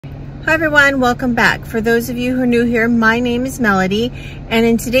Hi everyone, welcome back. For those of you who are new here, my name is Melody, and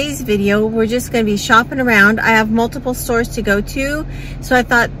in today's video we're just going to be shopping around. I have multiple stores to go to, so I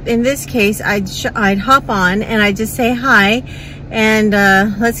thought in this case I'd hop on and I'd just say hi and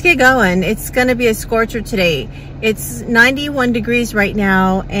let's get going. It's going to be a scorcher today. It's 91 degrees right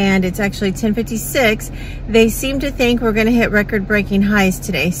now and it's actually 10:56. They seem to think we're going to hit record-breaking highs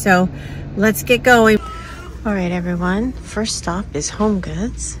today, so let's get going. All right everyone, first stop is Home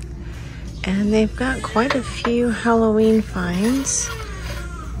Goods. And they've got quite a few Halloween finds.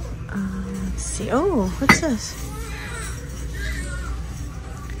 Let's see. Oh, what's this?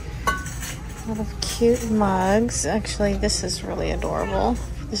 A lot of cute mugs. Actually, this is really adorable.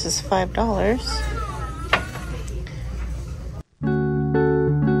 This is $5.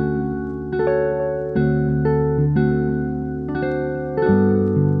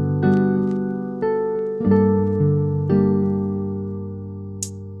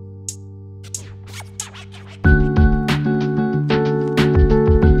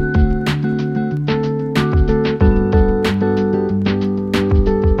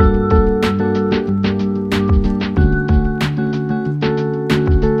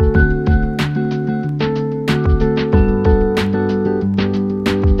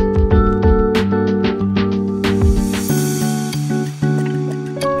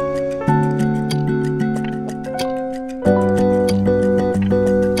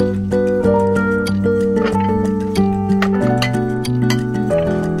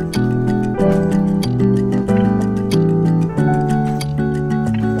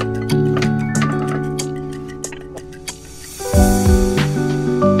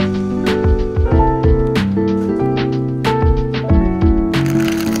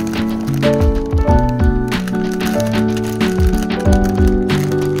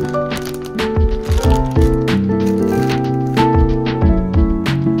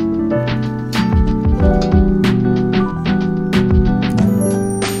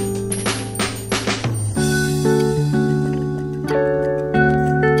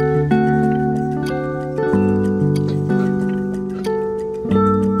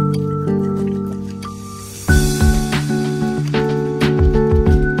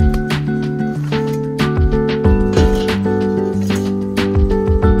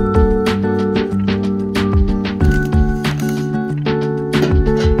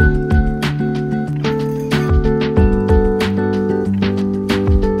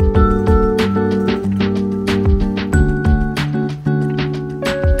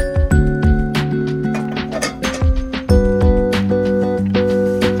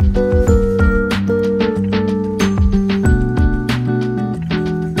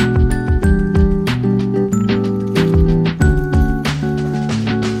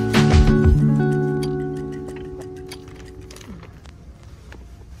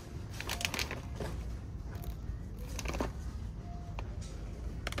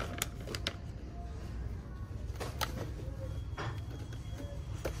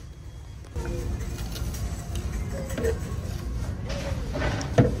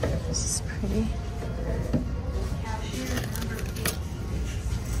 This is pretty.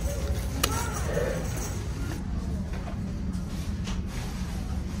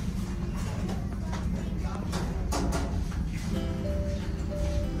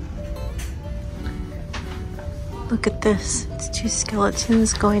 Look at this. It's two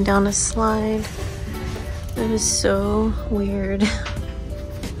skeletons going down a slide. That is so weird.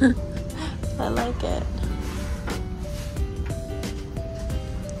 I like it.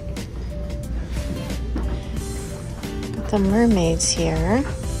 The mermaids here.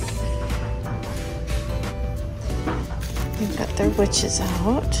 They've got their witches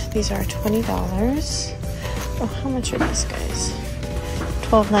out. These are $20. Oh, how much are these guys?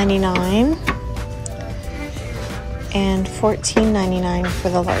 $12.99 and $14.99 for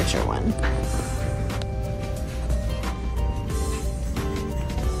the larger one.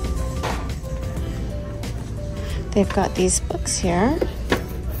 They've got these books here.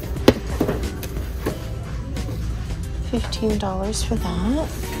 $15 for that.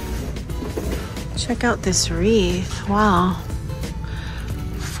 Check out this wreath. Wow.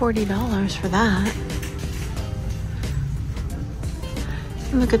 $40 for that.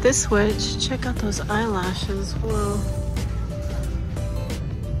 And look at this witch. Check out those eyelashes. Whoa.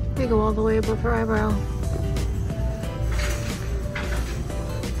 They go all the way above her eyebrow.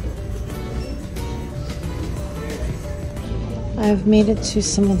 I've made it to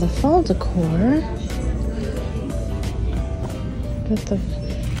some of the fall decor. But the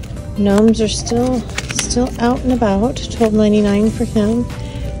gnomes are still out and about. $12.99 for him.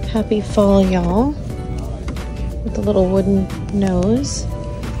 Happy fall, y'all. With the little wooden nose.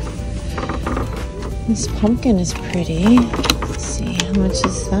 This pumpkin is pretty. Let's see, how much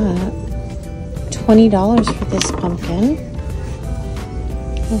is that? $20 for this pumpkin.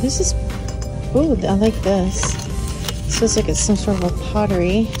 Oh, this is, oh, I like this. This looks like it's some sort of a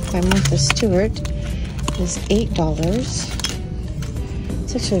pottery by Martha Stewart. It's $8.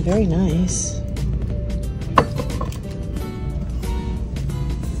 It's actually very nice.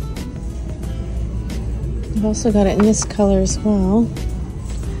 I've also got it in this color as well.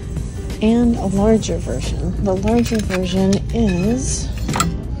 And a larger version. The larger version is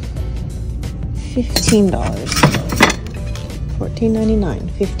 $15.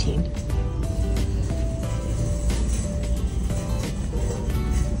 $14.99, $15.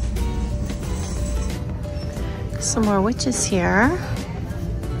 Some more witches here.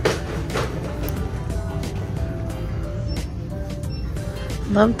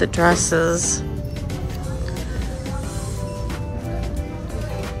 Love the dresses.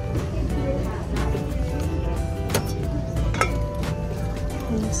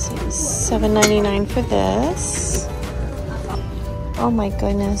 Let's see, $7.99 for this. Oh my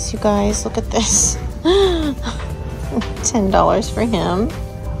goodness, you guys, look at this. $10 for him.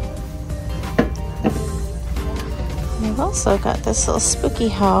 I've also got this little spooky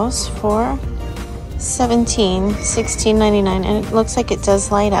house for $16.99, and it looks like it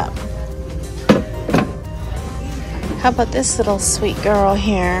does light up. How about this little sweet girl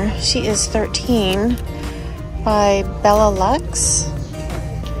here? She is 13 by Bella Lux.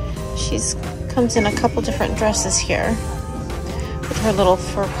 She's comes in a couple different dresses here with her little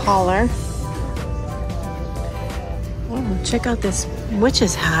fur collar. Oh, check out this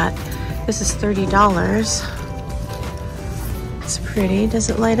witch's hat. This is $30. It's pretty. Does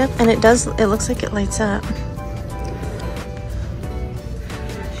it light up? And it does. It looks like it lights up.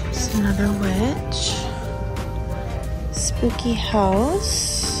 It's another witch. Spooky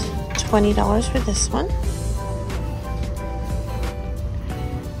house. $20 for this one.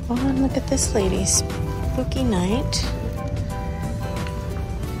 Oh, and look at this lady. Spooky night.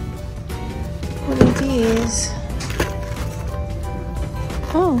 What are these?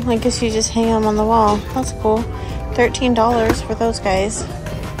 Oh, I guess you just hang them on the wall. That's cool. $13 for those guys.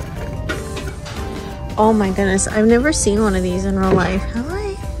 Oh my goodness, I've never seen one of these in real life, have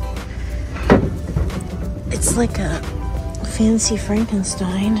I? It's like a fancy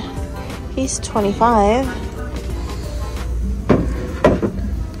Frankenstein. He's $25.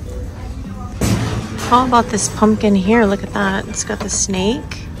 How about this pumpkin here? Look at that. It's got the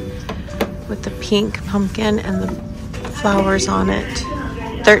snake with the pink pumpkin and the flowers on it.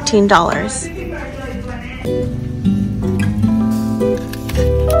 $13.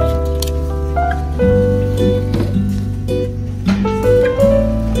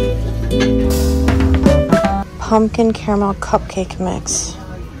 Pumpkin caramel cupcake mix.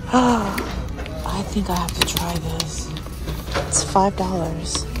 Oh, I think I have to try this. It's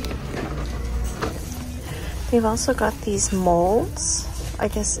 $5. We've also got these molds. I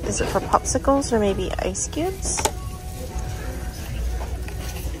guess, is it for popsicles or maybe ice cubes?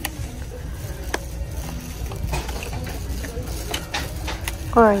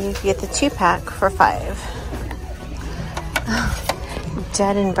 Or you can get the 2-pack for $5.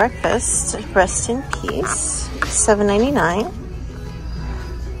 Dead and breakfast, rest in peace, $7.99.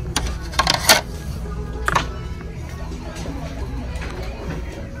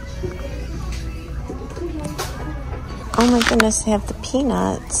 Oh my goodness, they have the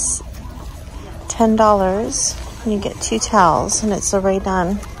peanuts. $10, and you get 2 towels, and it's already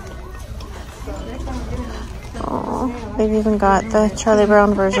done. Oh, they've even got the Charlie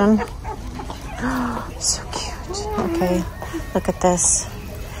Brown version. Oh, so cute. Okay, look at this.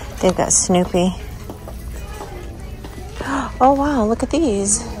 They've got Snoopy. Oh wow, look at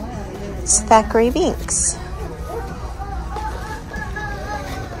these. It's Thackeray Binks.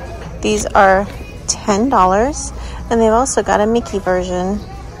 These are $10, and they've also got a Mickey version.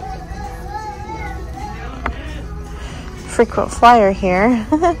 Frequent flyer here.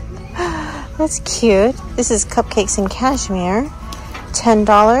 That's cute. This is Cupcakes and Cashmere.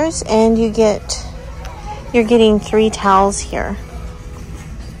 $10, and you're getting 3 towels here.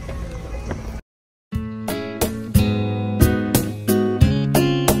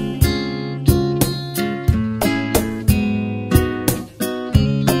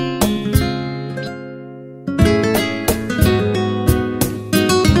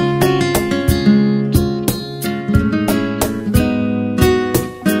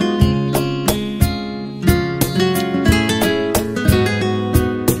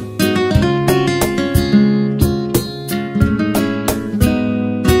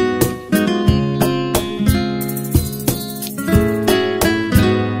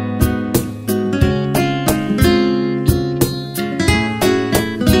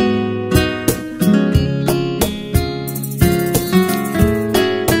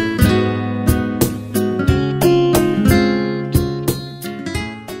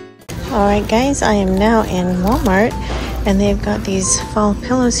 Alright guys, I am now in Walmart and they've got these fall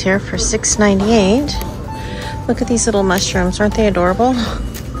pillows here for $6.98. Look at these little mushrooms, aren't they adorable?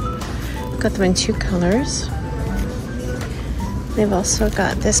 Got them in 2 colors. They've also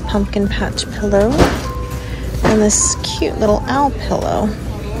got this pumpkin patch pillow and this cute little owl pillow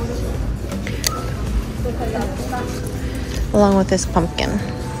along with this pumpkin.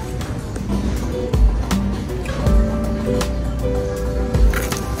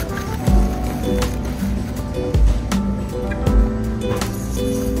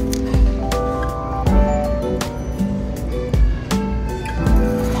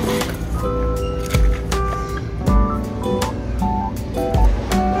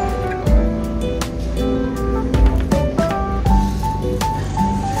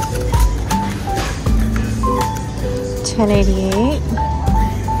 $10.88,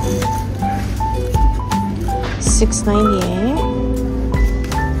 $6.98,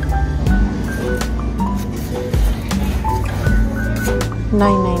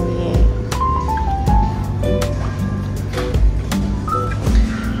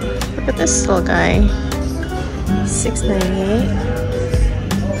 $9.98. Look at this little guy, $6.98.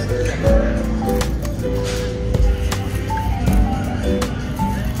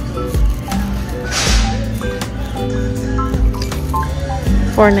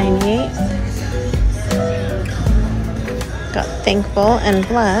 $4.98. Got Thankful and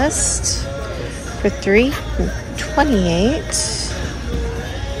Blessed for $3.28.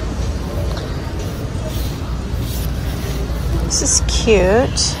 This is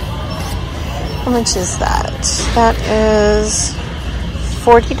cute. How much is that? That is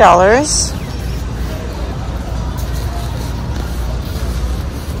 $40.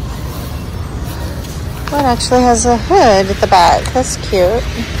 Oh, it actually has a hood at the back. That's cute.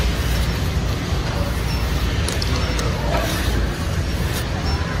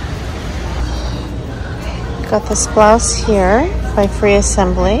 Got this blouse here by Free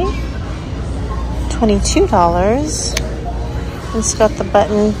Assembly. $22. It's got the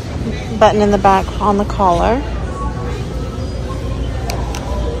button in the back on the collar.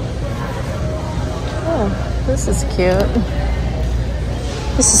 Oh, this is cute.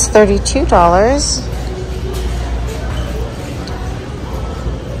 This is $32.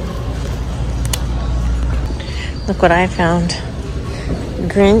 Look what I found.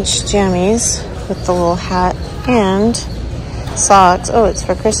 Grinch jammies with the little hat and socks. Oh, it's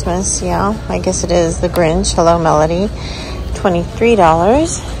for Christmas. Yeah, I guess it is. The Grinch. Hello, Melody.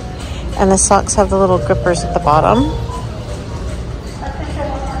 $23. And the socks have the little grippers at the bottom.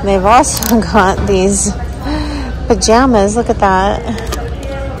 They've also got these pajamas. Look at that.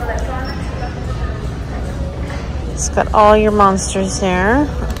 It's got all your monsters there.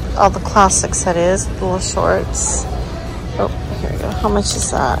 All the classics, that is. The little shorts. Oh, here we go. How much is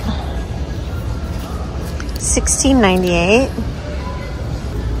that? $16.98.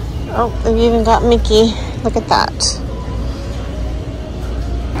 Oh, they've even got Mickey. Look at that.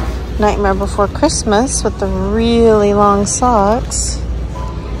 Nightmare Before Christmas with the really long socks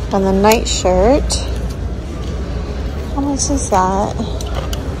and the night shirt. How much is that?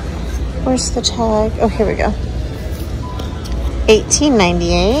 Where's the tag? Oh, here we go.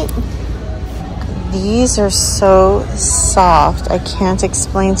 $18.98. These are so soft. I can't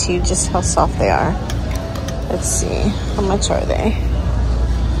explain to you just how soft they are. Let's see. How much are they?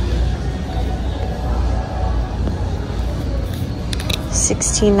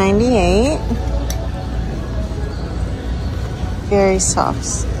 $16.98. Very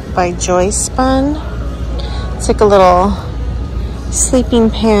soft. By Joy Spun. It's like a little sleeping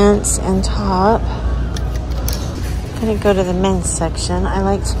pants and top. I'm gonna go to the men's section. I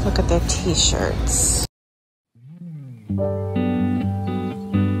like to look at their t-shirts.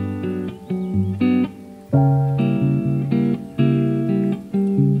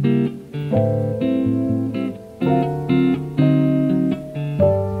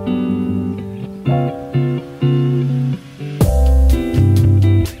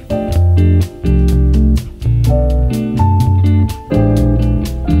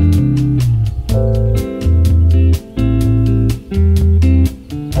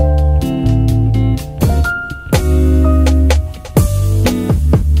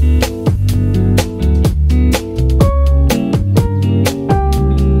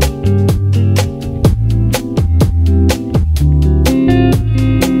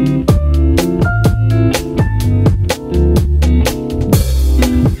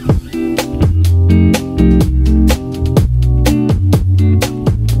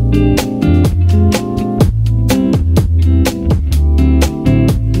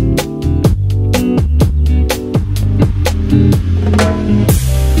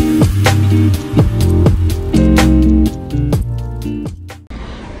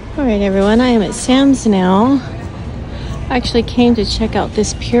 everyone, I am at Sam's now. I actually came to check out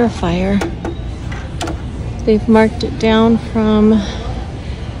this purifier. They've marked it down from,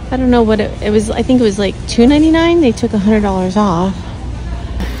 I don't know what it was. I think it was like $2.99. They took $100 off.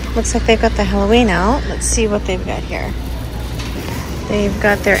 Looks like they've got the Halloween out. Let's see what they've got here. They've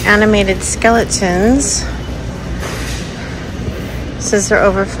got their animated skeletons. It says they're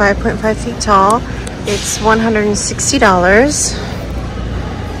over 5.5 feet tall. It's $160.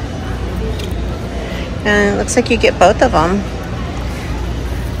 And it looks like you get both of them.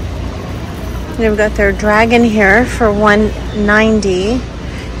 They've got their dragon here for $190.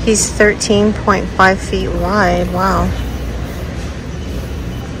 He's 13.5 feet wide. Wow.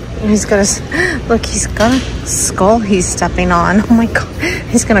 He's got a, look, he's got a skull he's stepping on. Oh my God,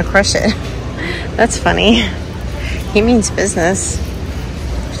 he's gonna crush it. That's funny. He means business.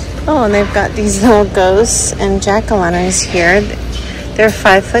 Oh, and they've got these little ghosts and jack-o'-lanterns here. They're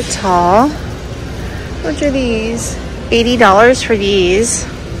 5 foot tall. What are these? $80 for these.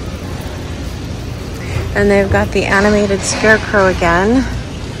 And they've got the animated scarecrow again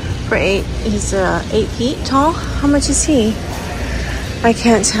for he's 8 feet tall. How much is he? I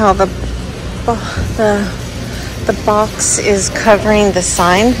can't tell. The box is covering the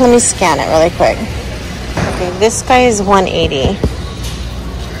sign. Let me scan it really quick. Okay, this guy is $180.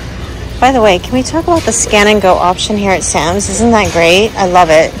 By the way, can we talk about the scan and go option here at Sam's? Isn't that great? I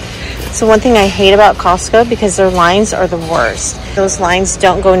love it. So one thing I hate about Costco, because their lines are the worst. Those lines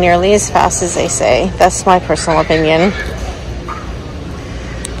don't go nearly as fast as they say. That's my personal opinion.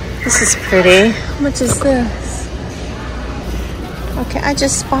 This is pretty. How much is this? Okay, I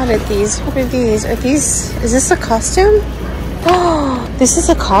just spotted these. What are these? Is this a costume? Oh, this is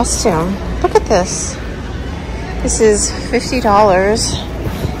a costume. Look at this. This is $50.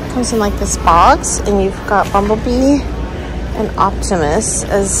 Comes in like this box, and you've got Bumblebee and Optimus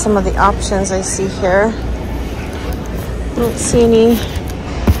as some of the options I see here. I don't see any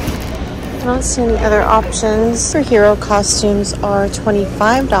other options. Superhero costumes are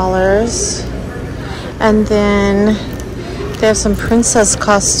 $25. And then they have some princess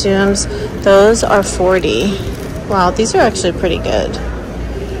costumes. Those are $40. Wow, these are actually pretty good.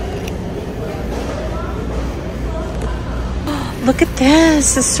 Look at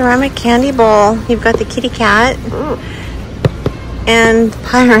this, the ceramic candy bowl. You've got the kitty cat and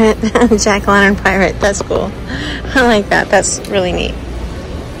pirate, jack-o'-lantern pirate. That's cool. I like that. That's really neat.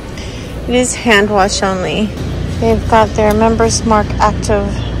 It is hand wash only. They've got their Members Mark Active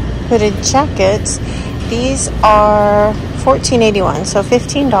hooded jackets. These are $14.81, so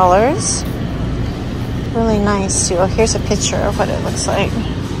 $15. Really nice too. Oh, here's a picture of what it looks like.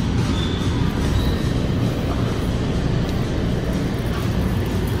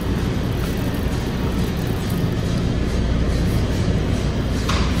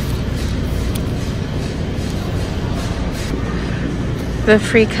 The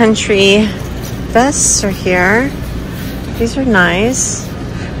Free Country vests are here. These are nice.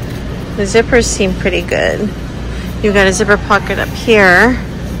 The zippers seem pretty good. You've got a zipper pocket up here.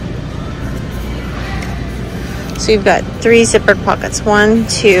 So you've got 3 zippered pockets, 1,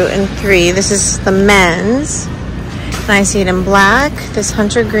 2, and 3. This is the men's. And I see it in black, this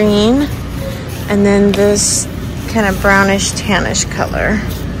hunter green, and then this kind of brownish tannish color.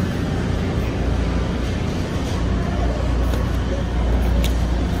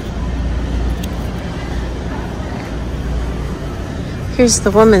 Here's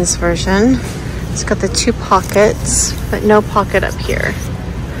the women's version. It's got the 2 pockets, but no pocket up here.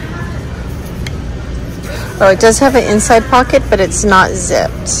 Oh, it does have an inside pocket, but it's not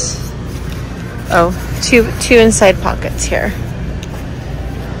zipped. Oh, two inside pockets here.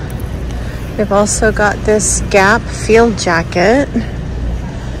 They've also got this Gap field jacket.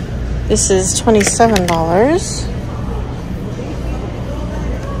 This is $27.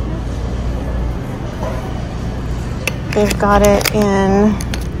 They've got it in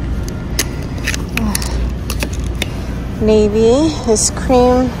navy, this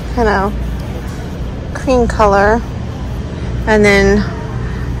cream, cream color, and then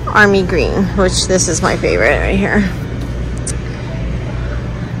army green, which this is my favorite right here.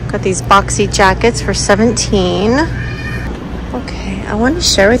 Got these boxy jackets for $17. Okay, I want to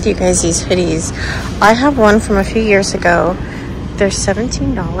share with you guys these hoodies. I have one from a few years ago. They're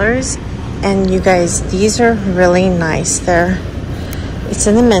 $17. And you guys, these are really nice. It's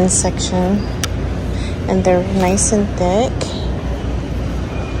in the men's section, and they're nice and thick,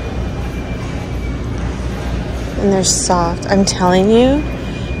 and they're soft. I'm telling you,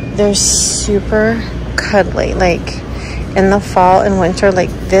 they're super cuddly. Like in the fall and winter, like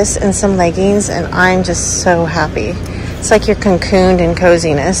this and some leggings, and I'm just so happy. It's like you're cocooned in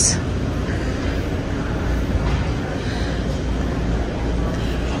coziness.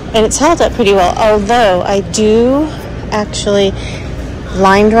 And it's held up pretty well, although I do actually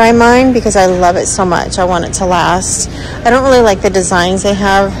line dry mine because I love it so much. I want it to last. I don't really like the designs they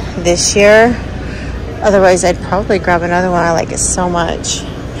have this year. Otherwise, I'd probably grab another one. I like it so much.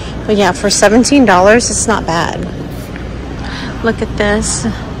 But yeah, for $17, it's not bad. Look at this.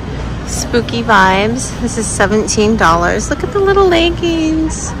 Spooky vibes. This is $17. Look at the little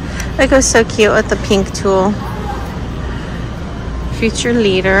leggings. That goes so cute with the pink tulle. Future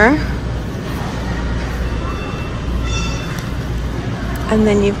leader. And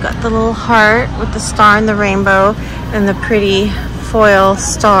then you've got the little heart with the star and the rainbow and the pretty foil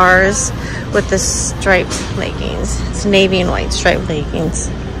stars with the striped leggings. It's navy and white striped leggings.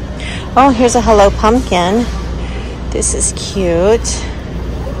 Oh, here's a Hello Pumpkin. This is cute.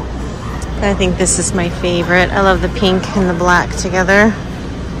 I think this is my favorite. I love the pink and the black together.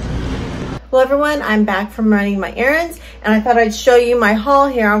 Well, everyone, I'm back from running my errands, and I thought I'd show you my haul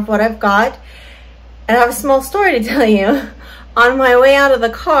here of what I've got. And I have a small story to tell you. On my way out of the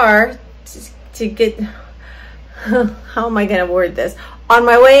car to get, how am I going to word this? On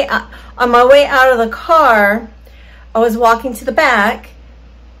my way out of the car, I was walking to the back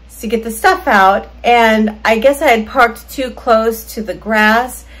to get the stuff out, and I guess I had parked too close to the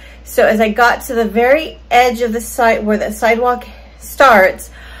grass. So as I got to the very edge of the site where the sidewalk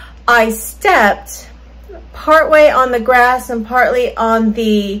starts, I stepped partway on the grass and partly on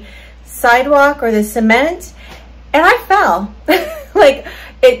the sidewalk or the cement, and I fell. Like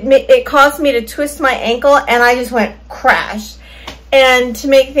it caused me to twist my ankle, and I just went crash. And to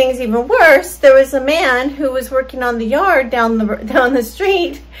make things even worse, there was a man who was working on the yard down the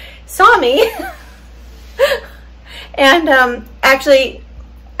street, saw me, and actually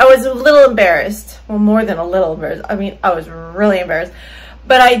I was a little embarrassed. Well, more than a little embarrassed. I mean, I was really embarrassed.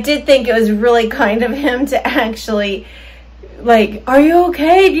 But I did think it was really kind of him to actually, like, are you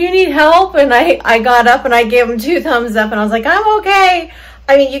okay? Do you need help? And I got up and I gave him 2 thumbs up, and I was like, I'm okay.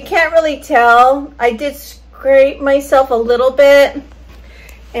 I mean, you can't really tell. I did scrape myself a little bit,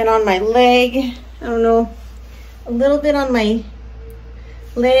 and on my leg, I don't know, a little bit on my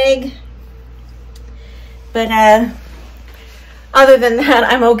leg. But other than that,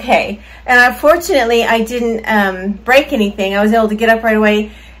 I'm okay. And unfortunately, I didn't break anything. I was able to get up right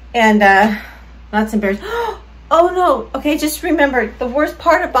away, and that's embarrassing. Oh no, okay, just remember, the worst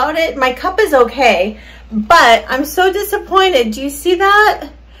part about it, my cup is okay, but I'm so disappointed. Do you see that?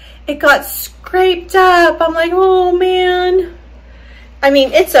 It got scraped up. I'm like, oh man. I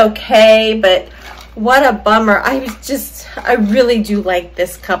mean, it's okay, but what a bummer. I really do like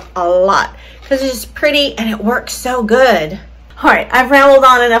this cup a lot because it's just pretty and it works so good. All right, I've rambled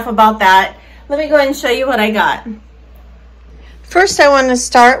on enough about that. Let me go ahead and show you what I got. First, I want to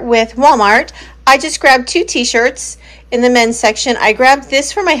start with Walmart. I just grabbed 2 t-shirts in the men's section. I grabbed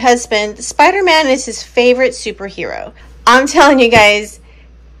this for my husband. Spider-Man is his favorite superhero. I'm telling you guys,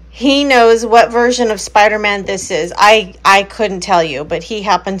 he knows what version of Spider-Man this is. I couldn't tell you, but he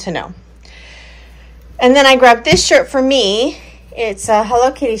happened to know. And then I grabbed this shirt for me. It's a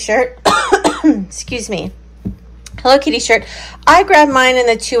Hello Kitty shirt. Excuse me. Hello Kitty shirt. I grabbed mine in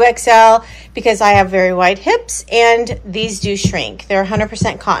the 2XL because I have very wide hips and these do shrink. They're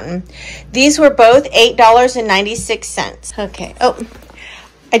 100% cotton. These were both $8.96. Okay. Oh,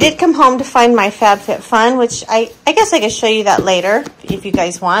 I did come home to find my FabFitFun, which I guess I can show you that later if you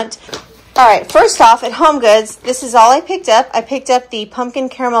guys want. All right. First off, at Home Goods, this is all I picked up. I picked up the pumpkin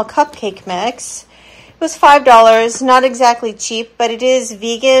caramel cupcake mix. It was $5. Not exactly cheap, but it is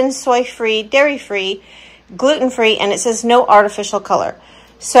vegan, soy-free, dairy-free, gluten-free, and it says no artificial color.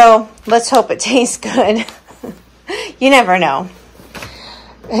 So let's hope it tastes good. You never know.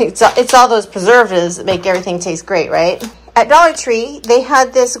 It's all those preservatives that make everything taste great, right? At Dollar Tree, they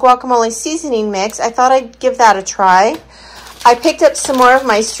had this guacamole seasoning mix. I thought I'd give that a try. I picked up some more of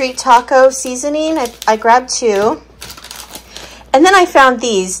my street taco seasoning. I grabbed 2. And then I found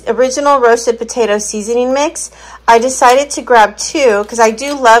these original roasted potato seasoning mix. I decided to grab 2 because I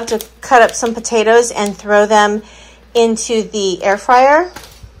do love to cut up some potatoes and throw them into the air fryer.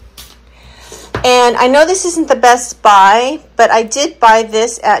 And I know this isn't the best buy, but I did buy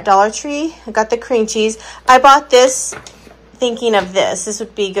this at Dollar Tree. I got the cream cheese. I bought this thinking of this. This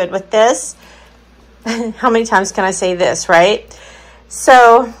would be good with this. How many times can I say this, right?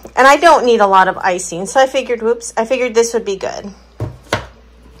 So, and I don't need a lot of icing. So I figured, whoops, I figured this would be good.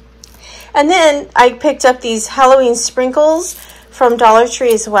 And then I picked up these Halloween sprinkles from Dollar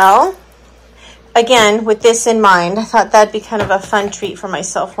Tree as well. Again, with this in mind, I thought that'd be kind of a fun treat for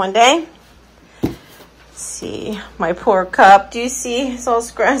myself one day. Let's see, my poor cup. Do you see? It's all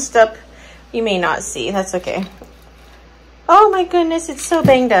scratched up. You may not see. That's okay. Oh my goodness, it's so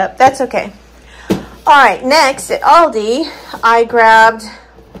banged up. That's okay. All right, next at Aldi, I grabbed,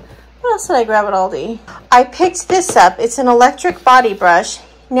 what else did I grab at Aldi? I picked this up. It's an electric body brush.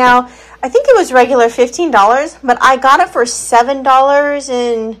 Now, I think it was regular $15, but I got it for $7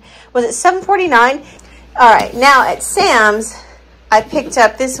 and, was it $7.49? All right, now at Sam's, I picked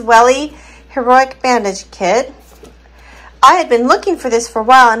up this Welly Heroic Bandage Kit. I had been looking for this for a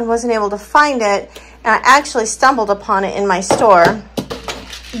while and wasn't able to find it, and I actually stumbled upon it in my store.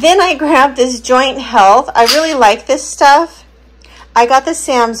 Then I grabbed this Joint Health. I really like this stuff. I got the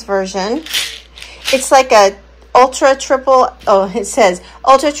Sam's version. It's like a ultra triple, oh, it says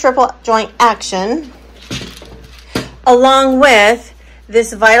ultra triple joint action, along with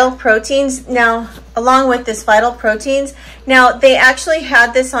this Vital Proteins. Now, now they actually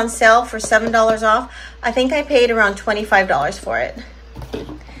had this on sale for $7 off. I think I paid around $25 for it.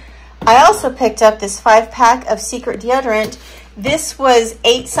 I also picked up this 5-pack of Secret deodorant. This was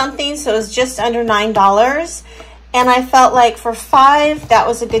 $8 something, so it was just under $9. And I felt like for $5, that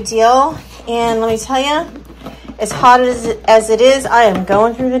was a good deal. And let me tell you, as hot as it is, I am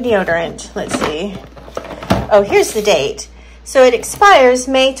going through the deodorant. Let's see. Oh, here's the date. So it expires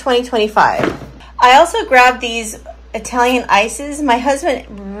May 2025. I also grabbed these Italian ices. My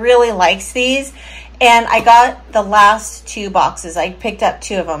husband really likes these, and I got the last 2 boxes. I picked up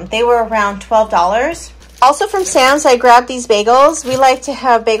 2 of them. They were around $12. Also from Sam's, I grabbed these bagels. We like to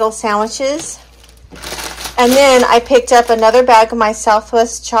have bagel sandwiches. And then I picked up another bag of my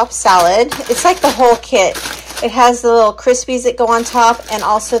Southwest chopped salad. It's like the whole kit. It has the little Crispies that go on top and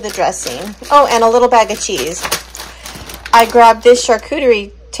also the dressing. Oh, and a little bag of cheese. I grabbed this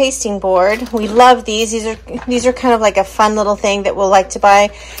charcuterie tasting board. We love these. These are kind of like a fun little thing that we'll like to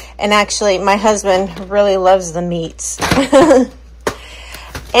buy. And actually, my husband really loves the meats.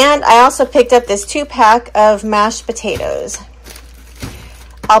 And I also picked up this 2-pack of mashed potatoes.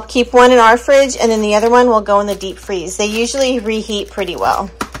 I'll keep one in our fridge, and then the other one will go in the deep freeze. They usually reheat pretty well.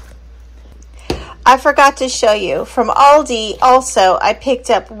 I forgot to show you, from Aldi also, I picked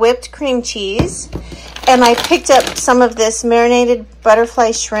up whipped cream cheese, and I picked up some of this marinated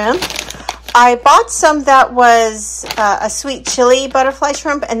butterfly shrimp. I bought some that was a sweet chili butterfly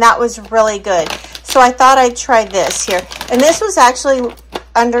shrimp, and that was really good. So I thought I'd try this here. And this was actually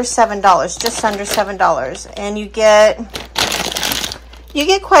under $7, just under $7. And you get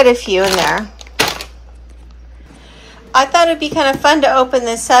quite a few in there. I thought it'd be kind of fun to open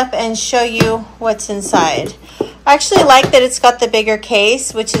this up and show you what's inside. I actually like that it's got the bigger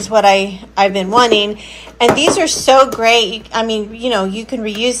case, which is what I've been wanting. And these are so great. I mean, you know, you can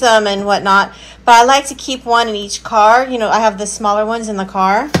reuse them and whatnot, but I like to keep one in each car. You know, I have the smaller ones in the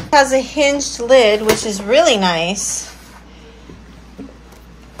car. It has a hinged lid, which is really nice.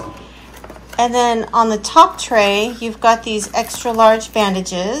 And then on the top tray, you've got these extra large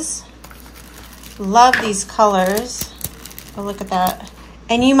bandages. Love these colors. Oh, look at that.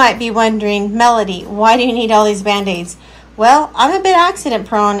 And you might be wondering, Melody, why do you need all these Band-Aids? Well, I'm a bit accident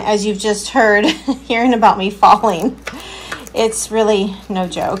prone, as you've just heard, hearing about me falling. It's really no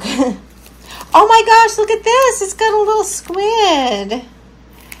joke. Oh my gosh, look at this. It's got a little squid.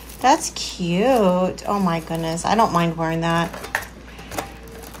 That's cute. Oh my goodness. I don't mind wearing that.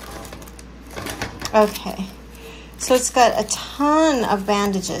 Okay. So it's got a ton of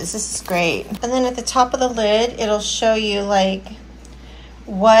bandages. This is great. And then at the top of the lid, it'll show you like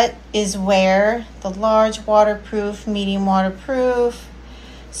what is where. The large waterproof, medium waterproof,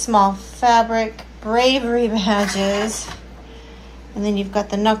 small fabric, bravery badges. And then you've got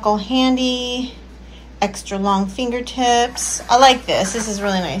the knuckle handy, extra long fingertips. I like this. This is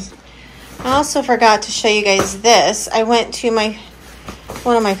really nice. I also forgot to show you guys this. I went to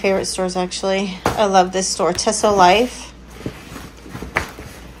one of my favorite stores, actually. I love this store, Tesso Life.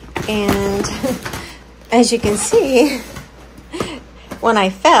 And as you can see, when I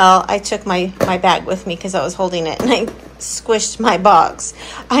fell, I took my bag with me because I was holding it, and I squished my box.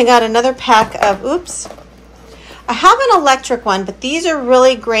 I got another pack of, oops. I have an electric one, but these are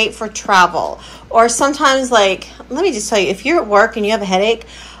really great for travel. Or sometimes, like, let me just tell you, if you're at work and you have a headache,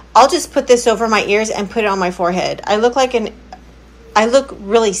 I'll just put this over my ears and put it on my forehead. I look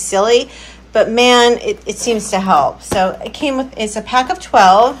really silly, but man, it seems to help. So it's a pack of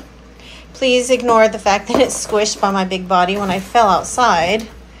 12. Please ignore the fact that it's squished by my big body when I fell outside.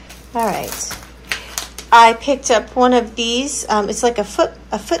 All right. I picked up one of these. It's like a foot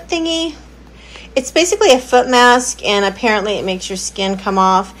thingy. It's basically a foot mask, and apparently it makes your skin come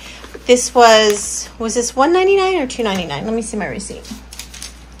off. This was this $1.99 or $2.99? Let me see my receipt.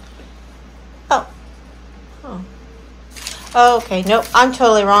 Oh, okay. Nope, I'm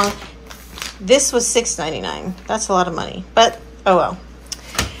totally wrong. This was $6.99. That's a lot of money, but oh well.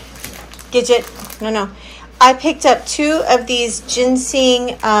 Gidget, no. I picked up 2 of these ginseng.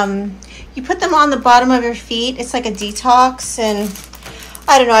 You put them on the bottom of your feet. It's like a detox, and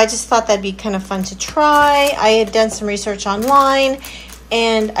I don't know. I just thought that'd be kind of fun to try. I had done some research online,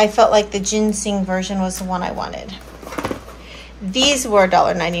 and I felt like the ginseng version was the one I wanted. These were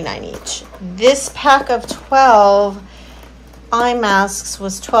 $1.99 each. This pack of 12 eye masks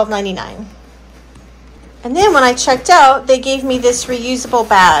was $12.99. And then when I checked out, they gave me this reusable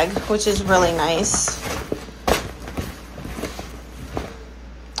bag, which is really nice.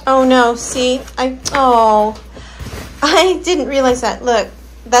 Oh no, see, I didn't realize that. Look,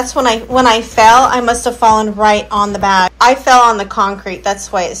 that's when I fell, I must have fallen right on the bag. I fell on the concrete,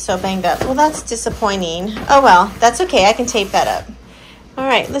 that's why it's so banged up. Well, that's disappointing. Oh well, that's okay, I can tape that up. All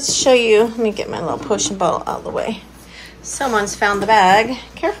right, let's show you. Let me get my little potion bottle out of the way. Someone's found the bag.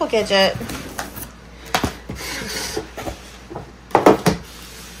 Careful, Gidget.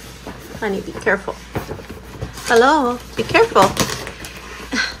 Honey, be careful. Hello, be careful.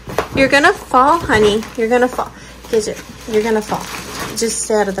 You're gonna fall, honey. You're gonna fall. Gidget, you're gonna fall. Just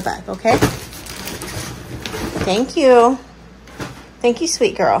stay out of the bag, okay? Thank you. Thank you,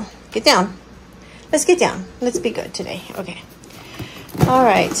 sweet girl. Get down. Let's get down. Let's be good today. Okay. All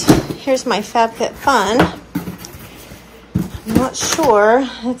right. Here's my FabFitFun. I'm not sure.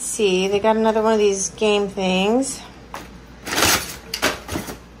 Let's see. They got another one of these game things.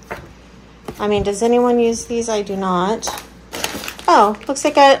 I mean, does anyone use these? I do not. Oh, looks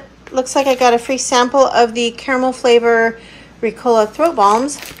like I got a free sample of the caramel flavor Ricola throat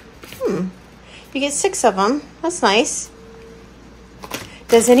balms. You get 6 of them. That's nice.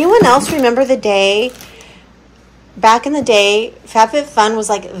 Does anyone else remember the day, back in the day, FabFitFun was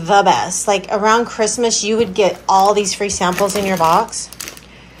like the best. Like around Christmas, you would get all these free samples in your box.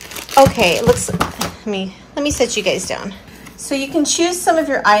 Okay, let me set you guys down. So you can choose some of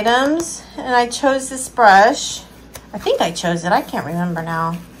your items, and I chose this brush. I think I chose it. I can't remember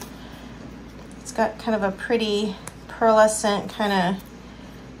now. It's got kind of a pretty pearlescent kind of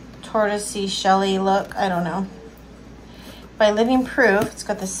tortoisey shelly look. I don't know. By Living Proof, it's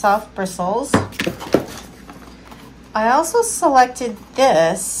got the soft bristles. I also selected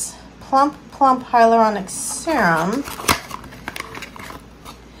this Plump Hyaluronic Serum.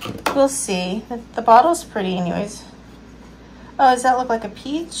 We'll see. The bottle's pretty anyways. Oh, does that look like a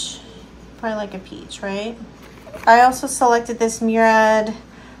peach? Probably like a peach, right? I also selected this Murad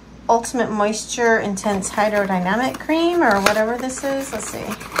Ultimate Moisture Intense Hydrodynamic Cream, or whatever this is. Let's see.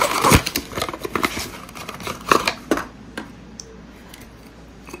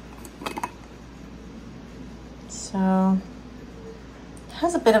 So, it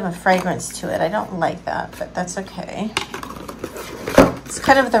has a bit of a fragrance to it. I don't like that, but that's okay. It's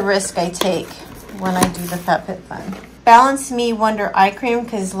kind of the risk I take when I do the FabFitFun. Balance Me Wonder Eye Cream,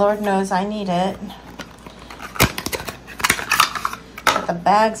 because Lord knows I need it. Got the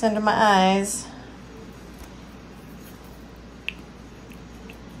bags under my eyes.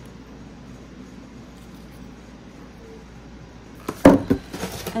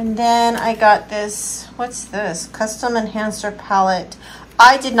 And then I got this, what's this? Custom Enhancer Palette.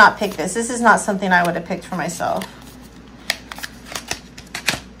 I did not pick this. This is not something I would have picked for myself.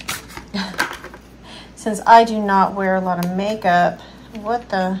 Since I do not wear a lot of makeup. What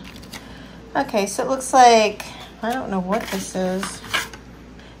the? Okay, so it looks like, I don't know what this is.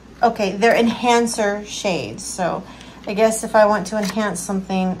 Okay, they're enhancer shades. So I guess if I want to enhance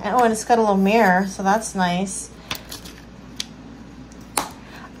something, oh, and it's got a little mirror, so that's nice.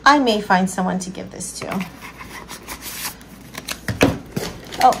 I may find someone to give this to.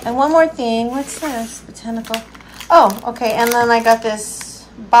 Oh, and one more thing. What's this? Botanical. Oh, okay, and then I got this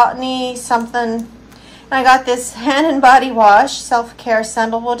Botany something. I got this hand and body wash, self-care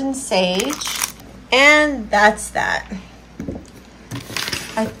sandalwood and sage. And that's that.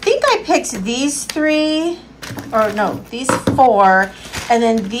 I think I picked these 3, or no, these 4, and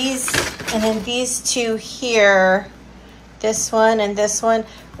then these 2 here, this one and this one,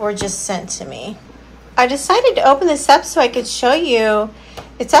 were just sent to me. I decided to open this up so I could show you.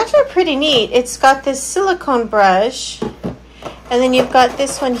 It's actually pretty neat. It's got this silicone brush. And then you've got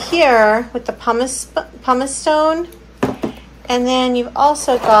this one here with the pumice stone. And then you've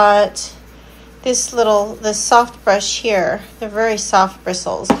also got this soft brush here. They're very soft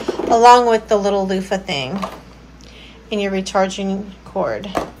bristles, along with the little loofah thing in your recharging cord.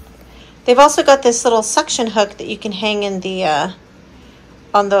 They've also got this little suction hook that you can hang in the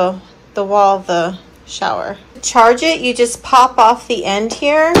on the wall of the shower. To charge it, you just pop off the end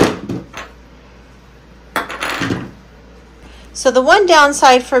here. So the one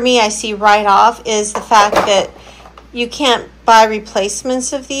downside for me I see right off is the fact that you can't buy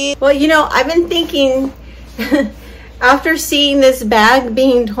replacements of these. Well, you know, I've been thinking after seeing this bag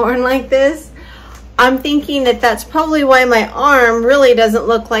being torn like this, I'm thinking that that's probably why my arm really doesn't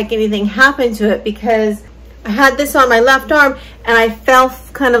look like anything happened to it, because I had this on my left arm and I fell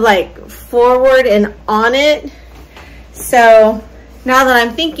kind of like forward and on it. So now that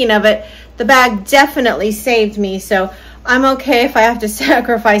I'm thinking of it, the bag definitely saved me. So I'm okay if I have to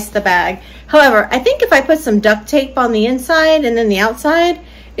sacrifice the bag. However, I think if I put some duct tape on the inside and then the outside,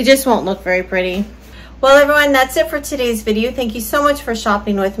 it just won't look very pretty. Well, everyone, that's it for today's video. Thank you so much for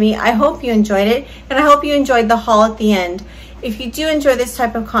shopping with me. I hope you enjoyed it, and I hope you enjoyed the haul at the end. If you do enjoy this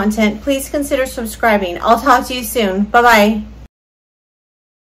type of content, please consider subscribing. I'll talk to you soon. Bye-bye.